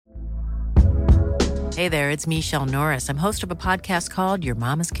Hey there, it's Michelle Norris. I'm host of a podcast called Your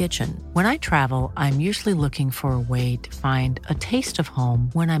Mama's Kitchen. When I travel, I'm usually looking for a way to find a taste of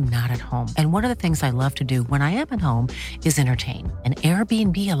home when I'm not at home. And one of the things I love to do when I am at home is entertain. And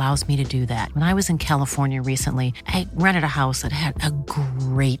Airbnb allows me to do that. When I was in California recently, I rented a house that had a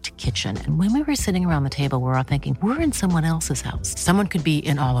great kitchen. And when we were sitting around the table, we were all thinking, we're in someone else's house. Someone could be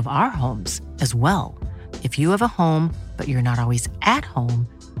in all of our homes as well. If you have a home, but you're not always at home,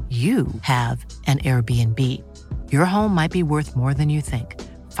 you have an Airbnb. Your home might be worth more than you think.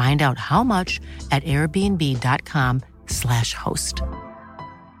 Find out how much at airbnb.com/host.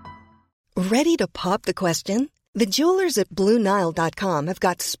 Ready to pop the question? The jewelers at BlueNile.com have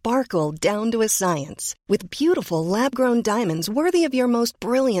got sparkle down to a science with beautiful lab-grown diamonds worthy of your most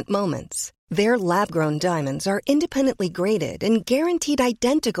brilliant moments. Their lab-grown diamonds are independently graded and guaranteed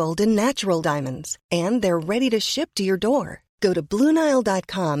identical to natural diamonds, and they're ready to ship to your door. Go to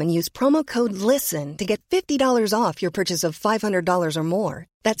BlueNile.com and use promo code LISTEN to get $50 off your purchase of $500 or more.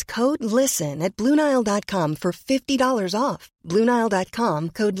 That's code LISTEN at BlueNile.com for $50 off. BlueNile.com,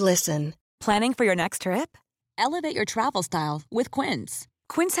 code LISTEN. Planning for your next trip? Elevate your travel style with Quince.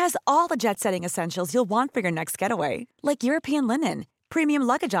 Quince has all the jet-setting essentials you'll want for your next getaway, like European linen, premium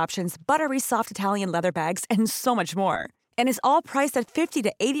luggage options, buttery soft Italian leather bags, and so much more. And is all priced at 50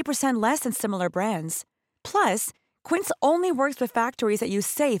 to 80% less than similar brands. Plus, Quince only works with factories that use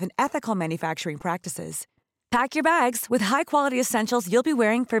safe and ethical manufacturing practices. Pack your bags with high-quality essentials you'll be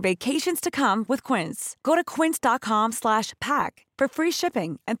wearing for vacations to come with Quince. Go to quince.com/pack for free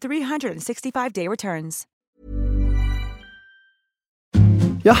shipping and 365-day returns.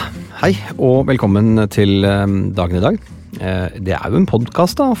 Ja, hei og velkommen til Dagen I dag. Det jo en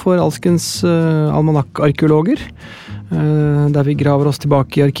podcast da, for alskens almanakk-arkeologer, der vi graver oss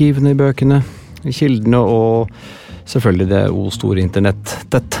tilbake I arkivene, I bøkene, I kildene og selvfølgelig det store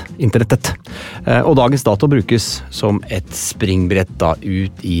internettet. Og dagens dato brukes som et springbrett da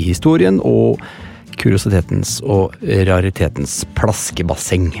ut I historien og kuriositetens og raritetens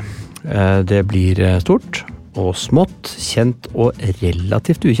plaskebasseng. Det blir stort og smått, kjent og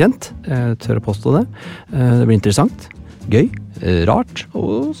relativt ukjent, tør å påstå det. Det blir interessant, gøy, rart,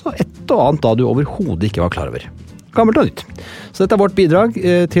 og så et og annet da du overhodet ikke var klar over. Gammelt og nytt. Så dette vårt bidrag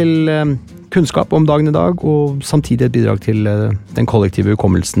til kunnskap om dagen I dag, og samtidig et bidrag til den kollektive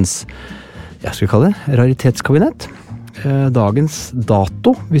hukommelsens, jeg skal kalle det, raritetskabinett. Dagens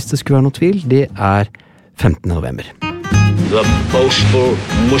dato, hvis det skulle være noe tvil, det 15. november. The boastful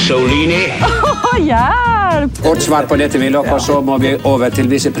Mussolini. Hjelp! Kort svar på dette vil og så må vi over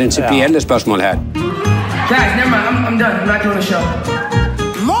til visse prinsipielle spørsmål her. Guys, never mind, I'm done. I'm not doing the show.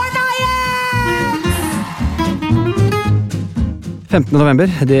 15. november,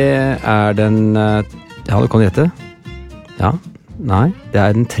 det den, ja, du kan gjette. Ja, nei, det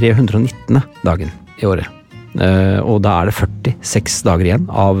den 319. dagen I året. Og da det 46 dager igjen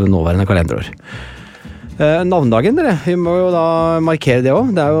av nåværende kalenderår. Navndagen, dere, vi må jo da markere det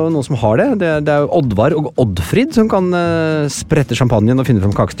også. Det jo noen som har det. Det jo Oddvar og Oddfrid som kan sprette champagnen og finne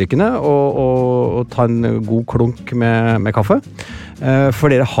frem kakestykkene og ta en god klunk med kaffe.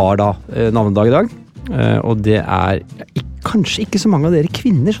 For dere har da navnedag I dag. Og det kanskje ikke så mange av dere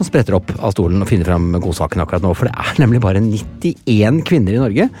kvinner som spretter opp av stolen og finner frem godsaken akkurat nå, for det nemlig bare 91 kvinner I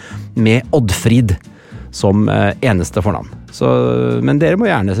Norge med Oddfrid som eneste fornavn. Men dere må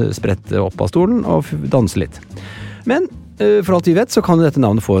gjerne sprette opp av stolen og danse litt. Men for alt vi vet så kan dette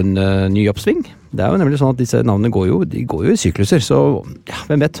navnet få en ny oppsving. Det jo nemlig sånn at disse navnene går jo I sykluser, så ja,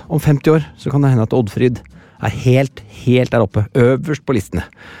 hvem vet, om 50 år så kan det hende at Oddfrid helt der oppe, øverst på listene.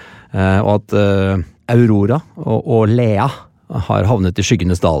 Og at Aurora og Lea har havnet I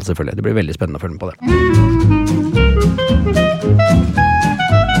skyggenes dal selvfølgelig. Det blir veldig spennende å følge med på det.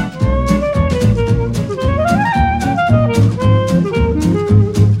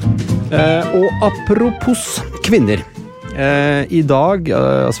 Og apropos kvinner. I dag,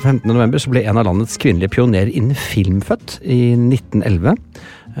 altså 15. november, så ble en av landets kvinnelige pionerer innen film født I 1911.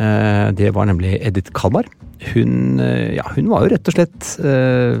 Det var nemlig Edith Kalmar. Hun var jo rett og slett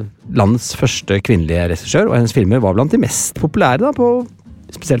landets første kvinnelige regissør, og hennes filmer var blant de mest populære da, på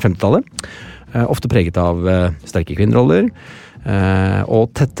spesielt 50-tallet. Ofte preget av sterke kvinneroller, og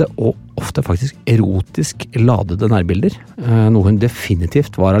tette og ofte faktisk erotisk ladede nærbilder, noe hun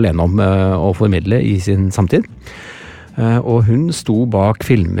definitivt var alene om å formidle I sin samtid. Og hun sto bak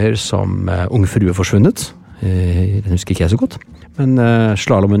filmer som Ung frue forsvunnet, den husker ikke jeg så godt, men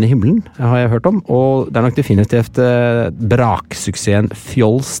Slalom under himmelen har jeg hørt om, og det nok definitivt braksuksessen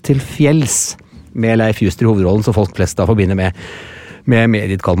Fjols til fjells med Leif Juster I hovedrollen, som folk flest da forbinder med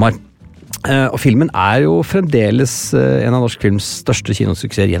Edith Kalmar. Og filmen jo fremdeles en av norsk films største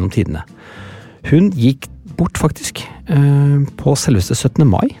kinosuksesser gjennom tidene. Hun gikk bort faktisk på selveste 17.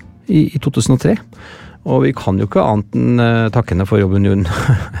 mai i 2003. Og vi kan jo ikke annet enn takke henne for jobben hun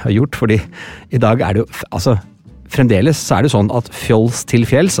har gjort, fordi i dag det jo, altså fremdeles så det sånn at fjols til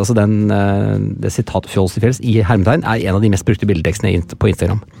fjells, altså det sitat fjols til fjells i hermetegn, en av de mest brukte bildetekstene på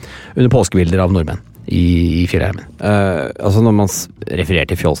Instagram, under påskebilder av nordmenn i fjellheimen. Altså når man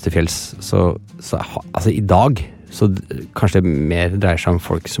refererer til fjols til fjells, så altså i dag, så kanskje det mer dreier seg om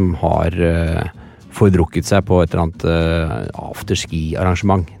folk som har fordrukket seg på et eller annet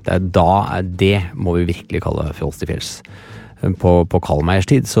afterski-arrangement. Det må vi virkelig kalle fjols til fjells. På Kallmeyers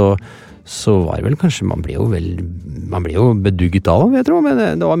tid, så var det vel kanskje, man ble jo bedugget da, jeg tror, men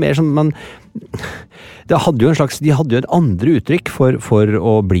det var mer som de hadde jo et andre uttrykk for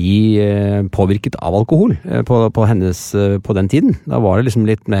å bli påvirket av alkohol på den tiden. Da var det liksom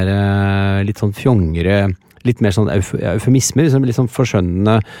litt sånn fjongere, litt mer sånn eufemismer, litt sånn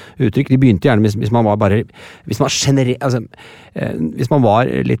forskjønnende uttrykk. De begynte gjerne hvis man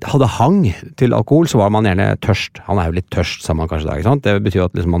hadde hang til alkohol, så var man gjerne tørst. Han jo litt tørst, sa man kanskje da, ikke sant? Det betyr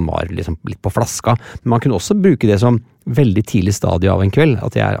at liksom man var liksom litt på flaska. Men man kunne også bruke det som veldig tidlig stadie av en kveld,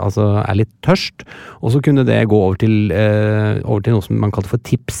 at jeg litt tørst, og så kunne det gå over til noe som man kalte for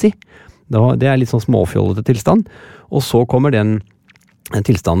tipsy. Det litt sånn småfjollete tilstand. Og så kommer den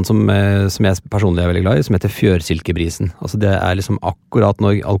tilstanden som jeg personlig veldig glad i, som heter fjørsilkebrisen. Altså det liksom akkurat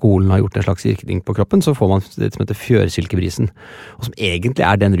når alkoholen har gjort en slags virkning på kroppen, så får man det som heter fjørsilkebrisen. Og som egentlig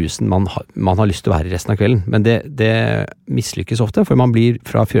den rusen man har lyst til å være i resten av kvelden. Men det mislykkes ofte, for man blir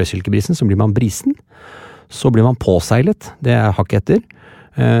fra fjørsilkebrisen, så blir man brisen. Så blir man påseilet, det hakket etter.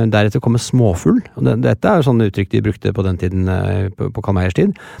 Deretter kommer småfull. Dette jo sånne uttrykk de brukte på den tiden, på Kallmeyers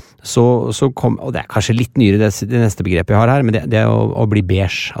tid. Så kom, og det kanskje litt nyere det neste begrepet jeg har her, men det å bli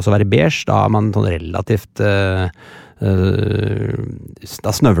beige. Altså være beige, da man sånn relativt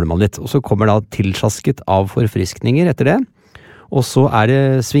da snøvler man litt, og så kommer da tilsjasket av forfriskninger etter det, og så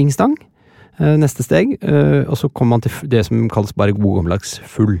det svingstang, neste steg, og så kommer man til det som kalles bare god gammeldags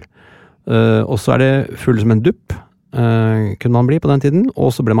full. Og så det full som en dupp, kunne man bli på den tiden,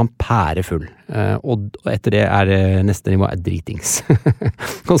 og så ble man pærefull. Og etter det neste nivå dritings.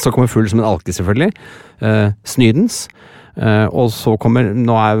 Og så kommer full som en alke selvfølgelig. Snydens. Og så kommer,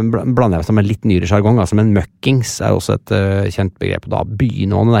 nå blander jeg sammen med litt nyere jargong, altså, men møkkings også et kjent begrep. Da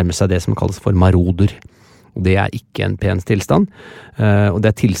begynner man å nærme seg det som kalles for maroder. Og det ikke en pen tilstand. Og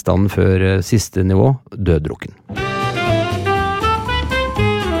det tilstanden før siste nivå, døddrukken.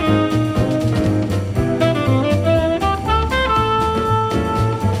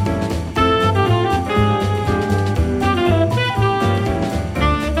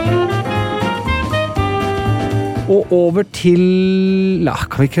 Og over til,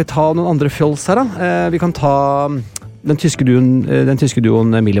 kan vi ikke ta noen andre fjols her da? Vi kan ta den tyske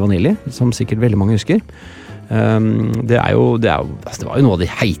duoen Milli Vanilli, som sikkert veldig mange husker. Det var jo noe av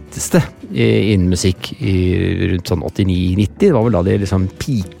det heiteste innen musikk rundt sånn 89-90, det var vel da de liksom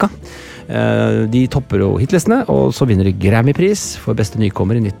pika. De topper jo hitlistene, og så vinner de Grammy-pris for beste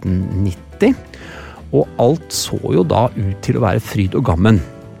nykommer i 1990. Og alt så jo da ut til å være fryd og gammen.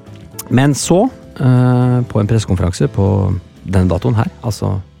 Men så på en pressekonferanse på denne datoen her,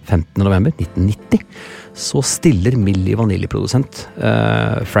 altså 15. november 1990, så stiller Milli Vanilli-produsent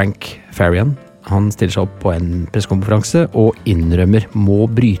Frank Farian. Han stiller seg opp på en pressekonferanse og innrømmer, må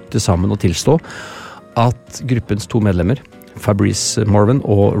bryte sammen og tilstå at gruppens to medlemmer, Fabrice Morvan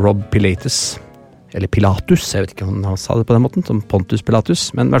og Rob Pilatus, eller Pilatus, jeg vet ikke om han sa det på den måten, som Pontus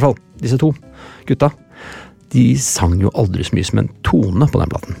Pilatus, men i hvert fall, disse to gutta, de sang jo aldri så mye som en tone på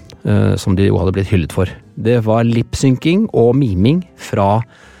den platen, som de jo hadde blitt hyllet for. Det var lip-synking og miming fra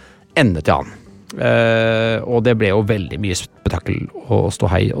ende til annen. Og det ble jo veldig mye spetakkel og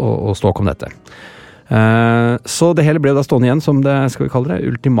ståhei og ståk om dette. Så det hele ble da stående igjen som det, skal vi kalle det,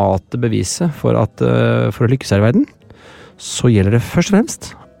 ultimate beviset for å lykkes her i verden, så gjelder det først og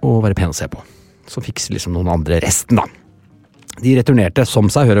fremst å være pen å se på. Så fikser liksom noen andre resten da. De returnerte som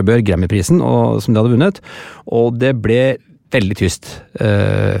seg hør og bør Grammy-prisen som de hadde vunnet, og det ble veldig tyst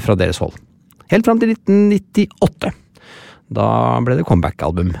fra deres hold. Helt frem til 1998. Da ble det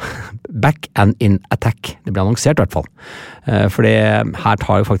comeback-album. Back and in Attack. Det ble annonsert i hvert fall. For her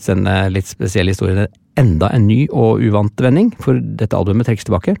tar jo faktisk en litt spesiell historie enda en ny og uvant vending, for dette albumet trekkes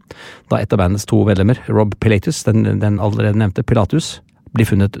tilbake. Da et av bandets to medlemmer, Rob Pilatus, den allerede nevnte Pilatus,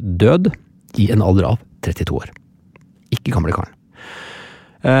 blir funnet død i en alder av 32 år. Ikke gamle karen.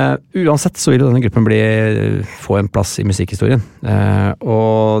 Uansett så vil denne gruppen få en plass i musikkhistorien,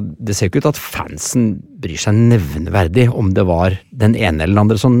 og det ser ikke ut at fansen bryr seg nevneverdig om det var den ene eller den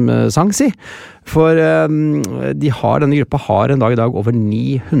andre som sang, for denne gruppa har en dag i dag over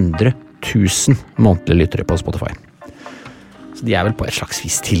 900 000 månedlige lyttere på Spotify. Så de vel på et slags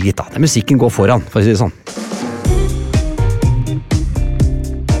vis tilgitt da. Den musikken går foran, for å si det sånn.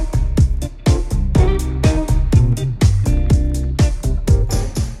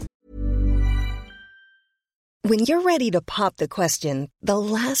 When you're ready to pop the question, the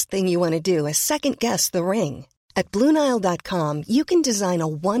last thing you want to do is second-guess the ring. At BlueNile.com, you can design a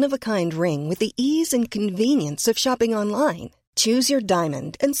one-of-a-kind ring with the ease and convenience of shopping online. Choose your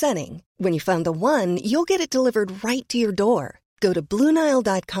diamond and setting. When you find the one, you'll get it delivered right to your door. Go to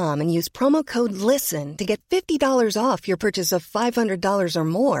BlueNile.com and use promo code LISTEN to get $50 off your purchase of $500 or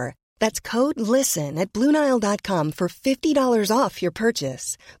more. That's code LISTEN at BlueNile.com for $50 off your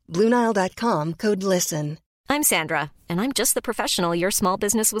purchase. BlueNile.com, code LISTEN. I'm Sandra, and I'm just the professional your small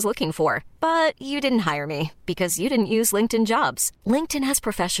business was looking for. But you didn't hire me because you didn't use LinkedIn Jobs. LinkedIn has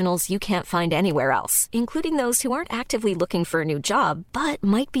professionals you can't find anywhere else, including those who aren't actively looking for a new job, but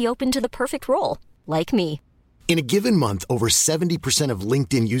might be open to the perfect role, like me. In a given month, over 70% of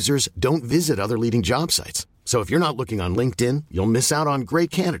LinkedIn users don't visit other leading job sites. So if you're not looking on LinkedIn, you'll miss out on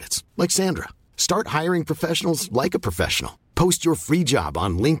great candidates, like Sandra. Start hiring professionals like a professional. Post your free job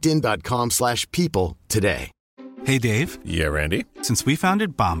on linkedin.com/people today. Hey, Dave. Yeah, Randy. Since we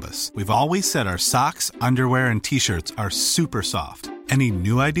founded Bombas, we've always said our socks, underwear, and T-shirts are super soft. Any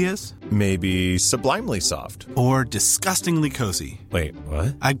new ideas? Maybe sublimely soft. Or disgustingly cozy. Wait,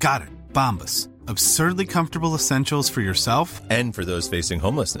 what? I got it. Bombas. Absurdly comfortable essentials for yourself and for those facing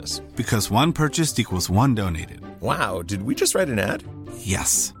homelessness. Because one purchased equals one donated. Wow, did we just write an ad?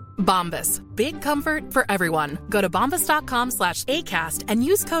 Yes. Bombas. Big comfort for everyone. Go to bombas.com/ACAST and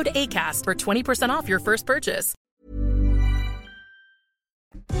use code ACAST for 20% off your first purchase.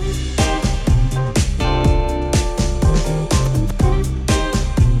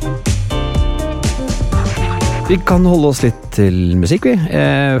 Vi kan holde oss litt til musikk, vi.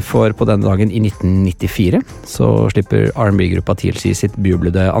 For på denne dagen i 1994 så slipper R&B-gruppa TLC sitt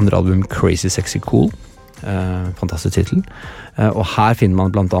bejublede andre album Crazy Sexy Cool. Fantastisk titel. Og her finner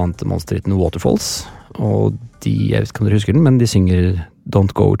man blant annet monsterhitten Waterfalls. Og de, jeg vet ikke om dere husker den, men de synger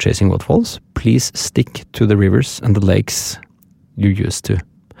Don't go chasing waterfalls. Please stick to the rivers and the lakes you used to.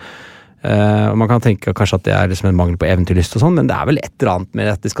 Og man kan tenke kanskje at det liksom en mangel på eventyrlyst og sånn, men det vel et eller annet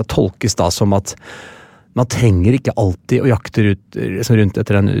med at det skal tolkes da som at man trenger ikke alltid å jakte rundt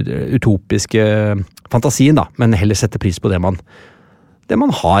etter den utopiske fantasien da, men heller sette pris på det man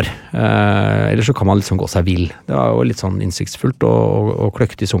har. Eller så kan man liksom gå seg vill. Det var jo litt sånn innsiktsfullt og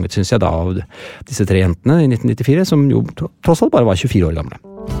kløktig sunget, synes jeg da, av disse tre jentene i 1994, som jo tross alt bare var 24 år gamle.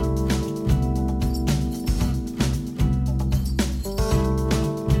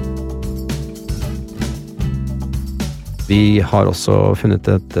 Vi har også funnet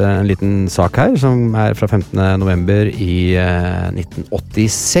en liten sak her, som fra 15. november i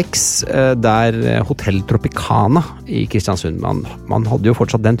 1986, der Hotel Tropicana i Kristiansund. Man hadde jo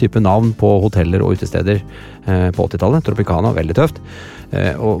fortsatt den type navn på hoteller og utesteder på 80-tallet. Tropicana, veldig tøft.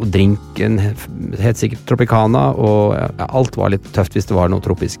 Og drinken het sikkert Tropicana, og alt var litt tøft hvis det var noe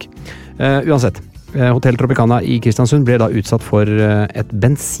tropisk. Uansett, Hotel Tropicana i Kristiansund ble da utsatt for et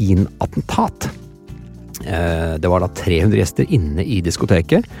bensinattentat. Det var da 300 gjester inne i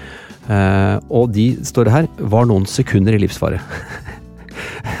diskoteket, og de, står det her, var noen sekunder i livsfare.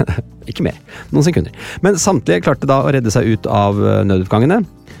 Ikke mer, noen sekunder. Men samtlige klarte da å redde seg ut av nødutgangene,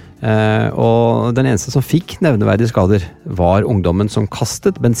 og den eneste som fikk nevneverdige skader var ungdommen som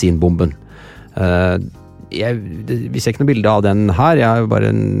kastet bensinbomben. Jeg viser ikke noe bilde av den her, jeg har bare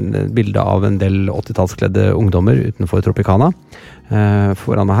en bilde av en del 80-tallskledde ungdommer utenfor Tropicana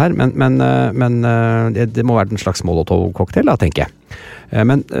foran meg her, men det må være en slags Molotov-cocktail da, tenker jeg.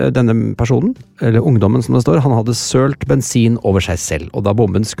 Men denne personen, eller ungdommen som det står, han hadde sølt bensin over seg selv, og da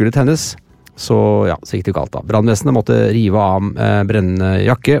bomben skulle tennes, så gikk det galt da. Brannvesenet måtte rive av brennende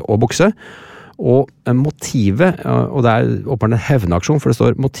jakke og bukse, og motivet, og det åpenbart en hevnaksjon, for det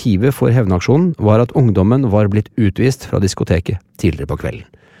står motivet for hevnaksjonen var at ungdommen var blitt utvist fra diskoteket tidligere på kvelden.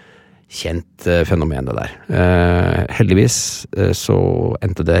 Kjent fenomen det der. Heldigvis så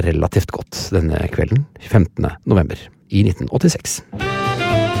endte det relativt godt denne kvelden, 15. november i 1986.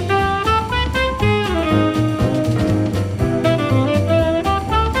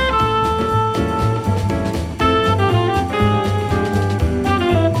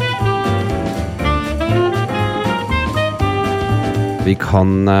 Vi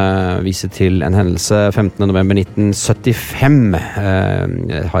kan vise til en hendelse 15. november 1975.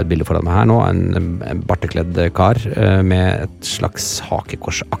 Jeg har et bilde foran meg her nå, en bartekledd kar med et slags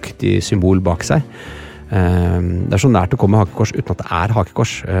hakekorsaktig symbol bak seg. Det så nært å komme hakekors uten at det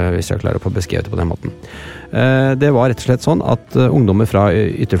hakekors, hvis jeg klarer å få beskrevet det på den måten. Det var rett og slett sånn at ungdommer fra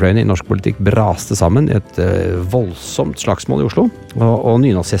ytterfløyene i norsk politikk braste sammen i et voldsomt slagsmål i Oslo, og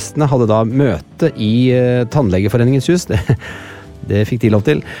nynazistene hadde da møte i Tannlegeforeningens hus. Det fikk de lov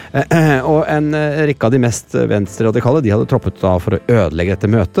til. Og en rekke av de mest venstreradikale, de hadde troppet da for å ødelegge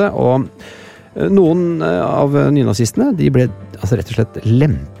dette møtet, og noen av nynazistene, de ble altså rett og slett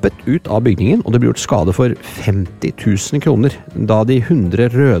lempet ut av bygningen, og det ble gjort skade for 50 000 kroner da de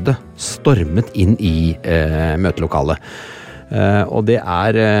 100 røde stormet inn i møtelokalet. Og det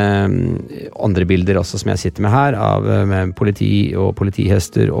andre bilder også som jeg sitter med her, med politi og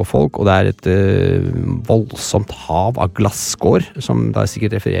politihester og folk, og det et voldsomt hav av glasskår, som da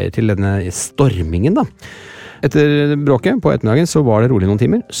sikkert refererer til denne stormingen da. Etter bråket på ettermiddagen så var det rolig noen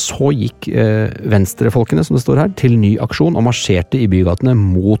timer. Så gikk venstrefolkene, som det står her, til ny aksjon og marsjerte i bygatene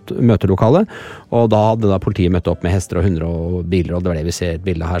mot møtelokalet. Og da hadde politiet møtt opp med hester og hunder og biler, og det var det vi ser et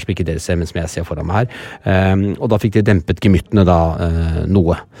bilde her, som ikke dere ser, men som jeg ser foran meg her. Og da fikk de dempet gemyttene da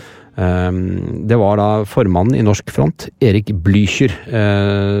noe. Det var da formannen i Norsk Front, Erik Blücher,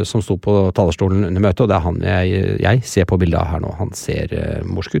 som sto på talerstolen under møtet, og det han jeg ser på bildet her nå. Han ser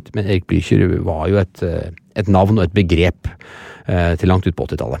morsk ut, men Erik Blücher var jo et navn og et begrep til langt ut på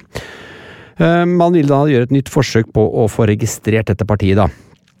 80-tallet. Man ville da gjøre et nytt forsøk på å få registrert dette partiet da,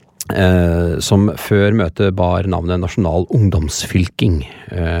 som før møtet bar navnet Nasjonal Ungdomsfylking.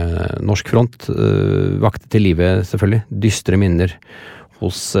 Norsk Front vakte til live selvfølgelig dystre minner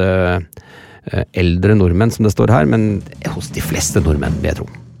hos eldre nordmenn, som det står her, men hos de fleste nordmenn, vil jeg tro.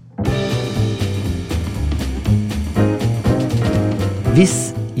 Hvis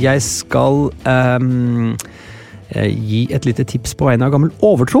jeg skal gi et lite tips på vegne av gammel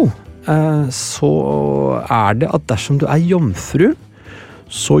overtro, så det at dersom du jomfru,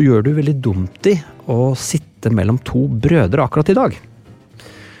 så gjør du veldig dumt i å sitte mellom to brødre akkurat i dag.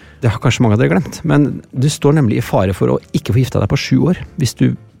 Det har kanskje mange av dere glemt, men du står nemlig i fare for å ikke få gifta deg på 7 år, hvis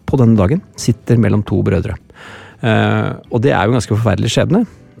du på denne dagen sitter mellom to brødre. Og det jo en ganske forferdelig skjebne,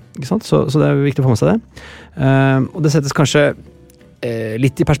 ikke sant? Så det viktig å få med seg det. Og det settes kanskje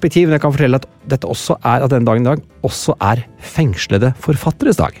litt i perspektiv, men jeg kan fortelle at dette også at denne dagen i dag også fengslede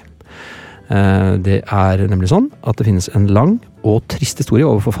forfatteres dag. Det nemlig sånn at det finnes en lang og trist historie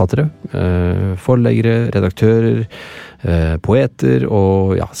over forfattere, forleggere, redaktører, poeter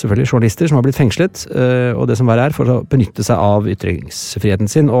og ja, selvfølgelig journalister som har blitt fengslet, og det som var for å benytte seg av ytringsfriheten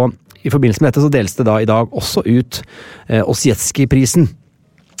sin. Og i forbindelse med dette så deles det da i dag også ut Ossietzky-prisen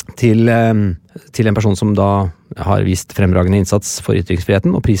til en person som da har vist fremragende innsats for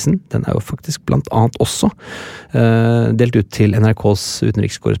ytringsfriheten, og prisen, den jo faktisk blant annet også delt ut til NRKs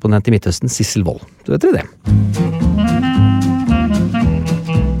utenrikskorrespondent i Midtøsten, Sissel Wold. Så vet dere det.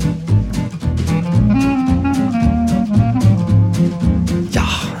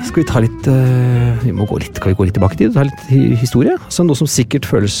 Skal vi ta litt, skal vi gå litt tilbake til, ta litt historie, så noe som sikkert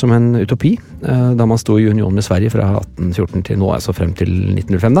føles som en utopi, da man stod i union med Sverige fra 1814 til nå, altså frem til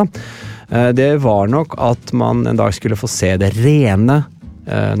 1905 da. Det var nok at man en dag skulle få se det rene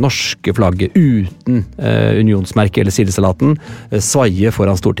norske flagget uten unionsmerke eller sidesalaten svaie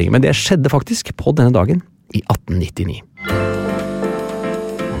foran Stortinget, men det skjedde faktisk på denne dagen i 1899.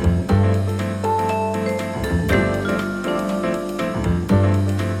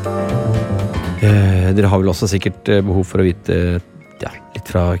 Dere har vel også sikkert behov for å vite litt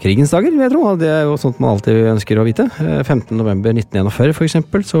fra krigens dager, vil jeg tro. Det jo sånt man alltid ønsker å vite. 15. november 1941 for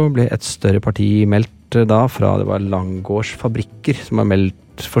eksempel, så ble et større parti meldt da fra det var Langgårds fabrikker som var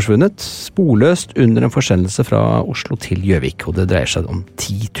meldt forsvunnet, sporløst under en forsendelse fra Oslo til Gjøvik, og det dreier seg om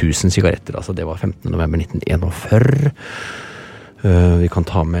 10 000 sigaretter, altså det var 15. november 1941. Vi kan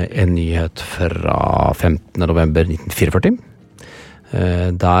ta med en nyhet fra 15. november 1944.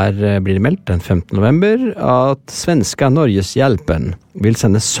 Der blir det meldt den 15. november at svenska Norgeshjälpen vil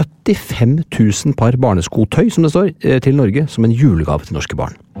sende 75 000 par barneskotøy, som det står, til Norge som en julegave til norske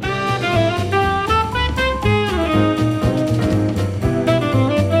barn.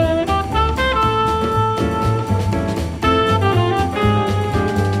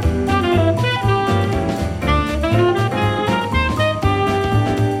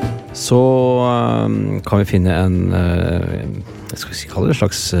 Så kan vi finne jeg skal ikke kalle det en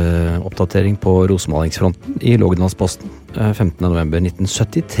slags oppdatering på rosemalingsfronten i Lågendalsposten 15. november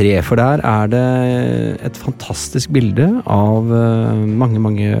 1973, for der det et fantastisk bilde av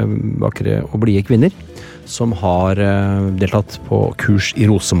mange vakre og blide kvinner som har deltatt på kurs i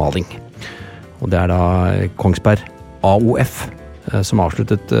rosemaling. Og det da Kongsberg AOF som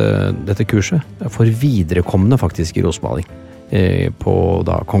avsluttet dette kurset for viderekommende faktisk i rosemaling på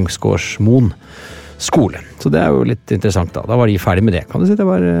da Kongsgårdsmoen. skole. Så det er jo litt interessant da. Da var de ferdig med det. Kan du si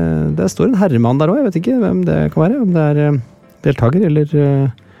det står en herremann der også, jeg vet ikke hvem det kan være. Om det er deltaker, eller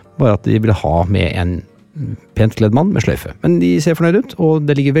bare at de vil ha med en pent kledd mann med sløyfe. Men de ser fornøyd ut, og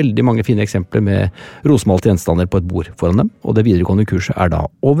det ligger veldig mange fine eksempler med rosmalte gjenstander på et bord foran dem, og det videregående kurset er da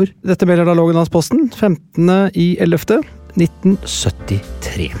over. Dette melder da Lågendalsposten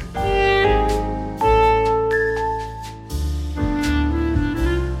 15.11.1973.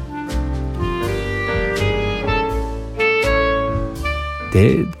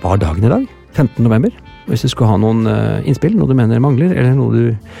 Det var dagen i dag, 15. november. Hvis du skulle ha noen innspill, noe du mener mangler, eller noe du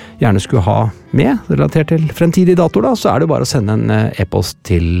gjerne skulle ha med, relatert til fremtidige datoer, da, så er det bare å sende en e-post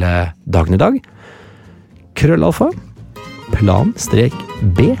til dagen i dag. @ plan-b.no.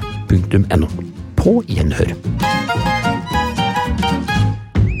 På gjenhør.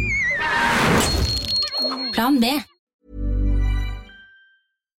 Plan B.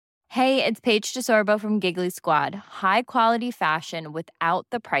 Hey, it's Paige DeSorbo from Giggly Squad. High quality fashion without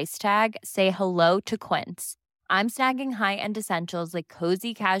the price tag. Say hello to Quince. I'm snagging high-end essentials like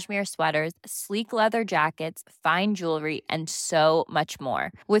cozy cashmere sweaters, sleek leather jackets, fine jewelry, and so much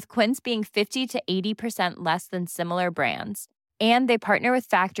more. With Quince being 50 to 80% less than similar brands. And they partner with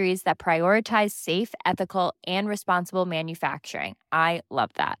factories that prioritize safe, ethical, and responsible manufacturing. I love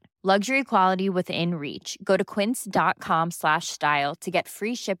that. Luxury quality within reach. Go to quince.com/style to get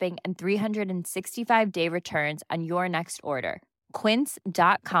free shipping and 365-day returns on your next order.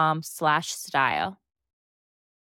 Quince.com/style.